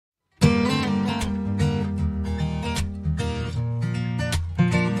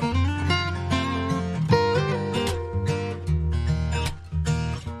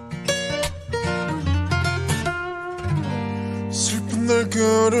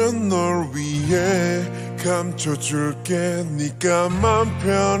얼굴은 널 위해 감춰줄게. 네가 맘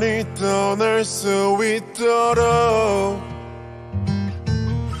편히 떠날 수 있도록.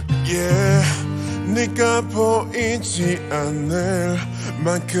 네가 보이지 않을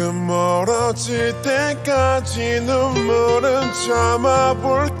만큼 멀어질 때까지 눈물은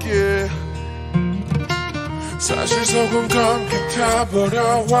참아볼게. 사실 속은 검게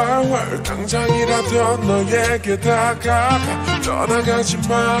타버려. 왈왈 당장이라도 너에게 다가가.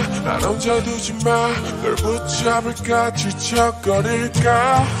 떠나가지마, 난 혼자 두지마. 널 붙잡을까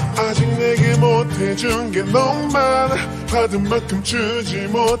질척거릴까. 아직 내게 못해준 게 너무 많아. 받은 만큼 주지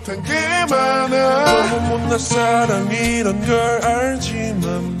못한 게 많아. 너무 못난 사랑이란 걸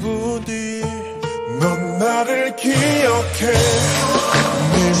알지만 부디 넌 나를 기억해.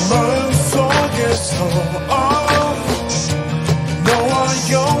 네 마음속에서 너와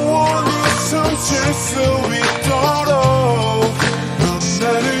영원히 숨쉴 수 있도록. 넌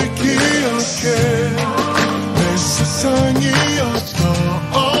나를 기억해. 내 세상이었던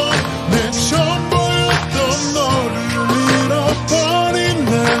내 전부였던 너를 잃어버린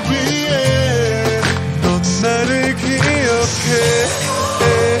날 위해 넌 나를 기억해.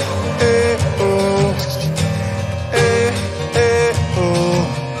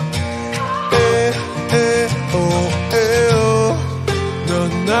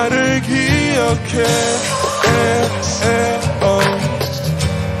 넌 나를 기억해.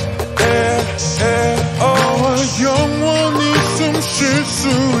 영원히 숨 쉴 수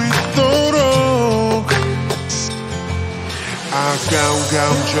있도록. 아까운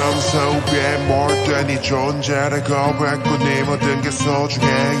감정 속에 몰두한 네 존재를 고백고 네 모든 게 소중해.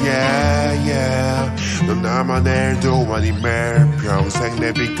 넌 나만의 일도 아닌 매일 평생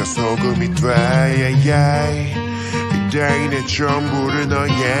내 빛과 소금이 돼. 그대의 내 전부를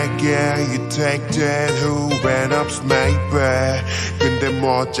너에게 You take that 후회는 없어 maybe. 근데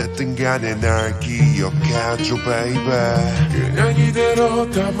뭐 어쨌든 간에 날 기억해줘 baby. 그냥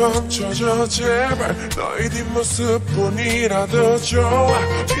이대로 다 멈춰줘 제발. 너의 뒷모습뿐이라도 좋아.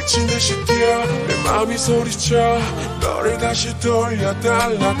 미친 듯이 뛰어 내 맘이 소리쳐. 너를 다시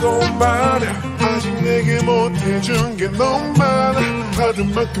돌려달라고 말해. 아직 내게 못해준 게 너무 많아.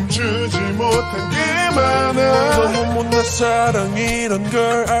 받은 만큼 주지 못한 게 많아. 너무 못난 사랑이란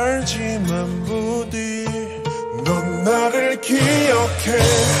걸 알지만 부디 넌 나를 기억해.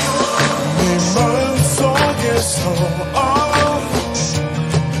 네 마음속에서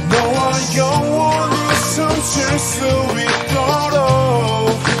너와 영원히 숨쉴 수 있도록.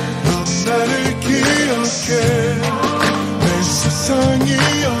 넌 나를 기억해. 내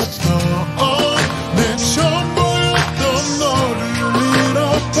세상이었던 내 전부였던 너를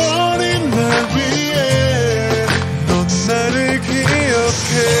잃어버린 날 위해 넌 나를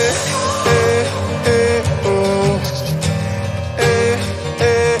기억해.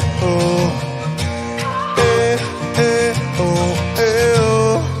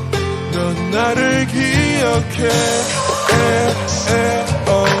 넌 나를 기억해.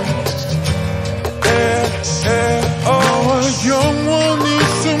 영원히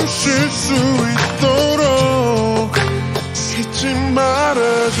숨 쉴 수 있도록. 잊지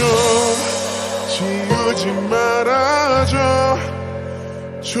말아줘. 지우지 말아줘.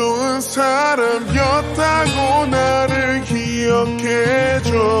 좋은 사람이었다고 나를 기억해줘.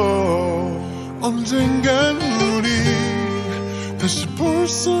 언젠간 우리 다시 볼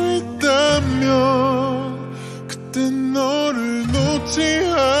수 있다면 그땐 너를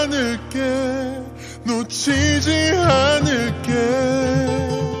놓지 않을게. 놓치지 않을게.